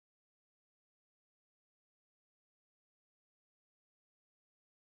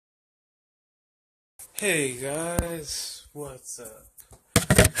Hey guys, what's up?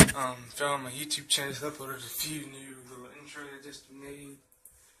 Found my YouTube channel, just uploaded a few new little intros I just made.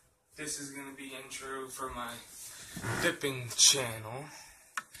 This is gonna be intro for my dipping channel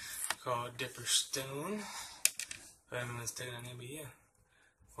called Dipper Stone. I haven't been staying on it, but yeah.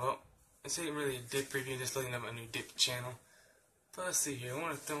 Well, this ain't really a dip review, just looking at my new dip channel. But let's see here. I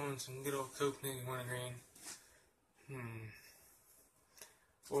want to throw in some good old Copenhagen wintergreen.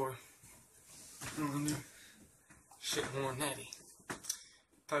 Or I'm gonna do Shithorn Natty.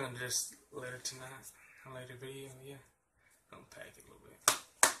 Probably gonna do this later tonight, a later video, yeah. Unpack it a little bit.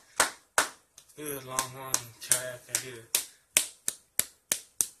 Good Longhorn kayak, I did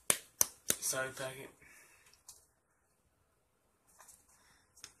a side packet.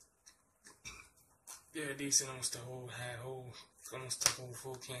 Yeah, decent, almost a whole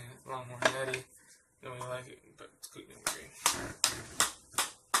full can Longhorn Natty. Don't really like it, but it's good and green.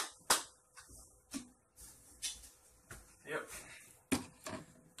 Yep.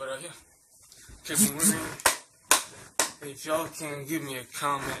 But yeah. Keep moving. If y'all can give me a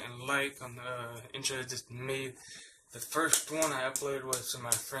comment and like on the intro I just made. The first one I uploaded was from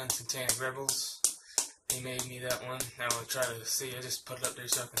my friend Satanic Rebels. He made me that one. Now I'll try to see. I just put it up there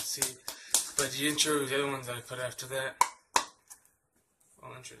so I can see. But the intro, the other ones that I put after that,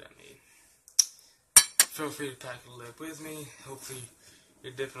 I'll intro that made. Feel free to pack a lip with me. Hopefully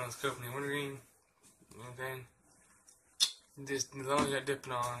you're dipping on this Copenhagen wintergreen. Okay. Just as long as you're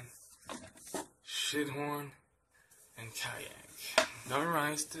dipping on Shithorn and kayak. Don't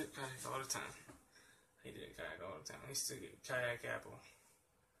rise to kayak all the time. He did kayak all the time. I used to get kayak apple.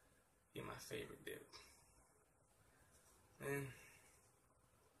 Be my favorite dip. Then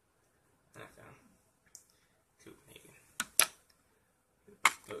I found Copenhagen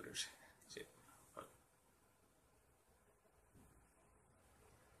loaders. Shit. Oh.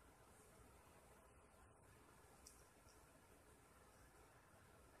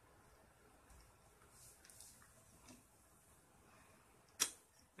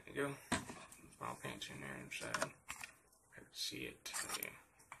 There you go. Small pinch in there inside. I can see it. Yeah.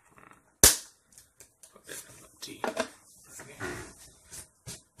 Alright. Put that in the tea. Okay.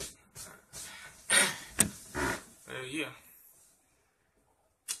 Yeah.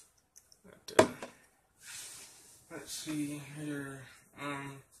 But, let's see here.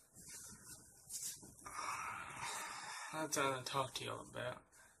 That's what I'm gonna talk to y'all about.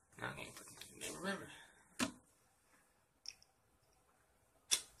 I can't remember.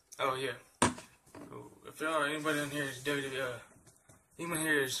 Oh yeah. If y'all, anybody in here is WWE, anyone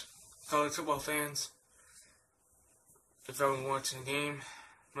here is college football fans. If y'all been watching a game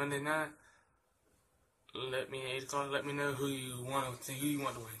Monday night, let me 8 o'clock. Let me know who you want to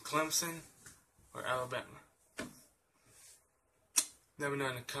win, Clemson or Alabama. Let me know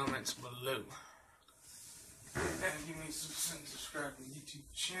in the comments below. And give me subscribe to the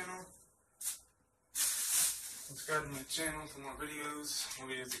YouTube channel. Subscribe to my channel for more videos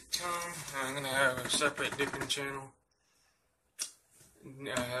that come. I'm gonna have a separate dipping channel.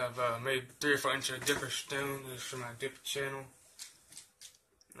 I have made 3 or 4 intro Dipper Stone just for my dip channel.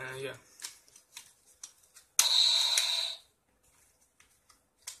 Yeah.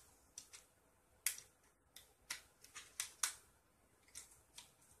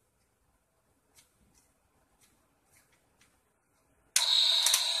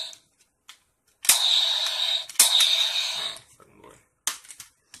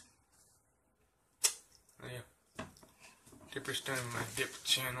 Dipper Stone, my dip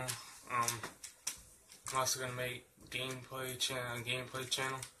channel. I'm also gonna make gameplay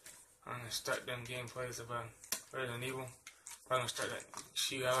channel. I'm gonna start doing gameplays of Resident Evil. I'm gonna start that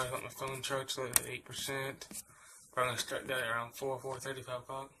few hours. Let my phone charge at 8%. I'm gonna start that around 4:30, 5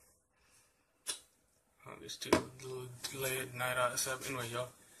 o'clock. I'll just do a little delayed night out stuff. Anyway,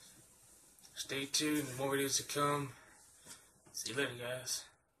 y'all, stay tuned. More videos to come. See you later, guys.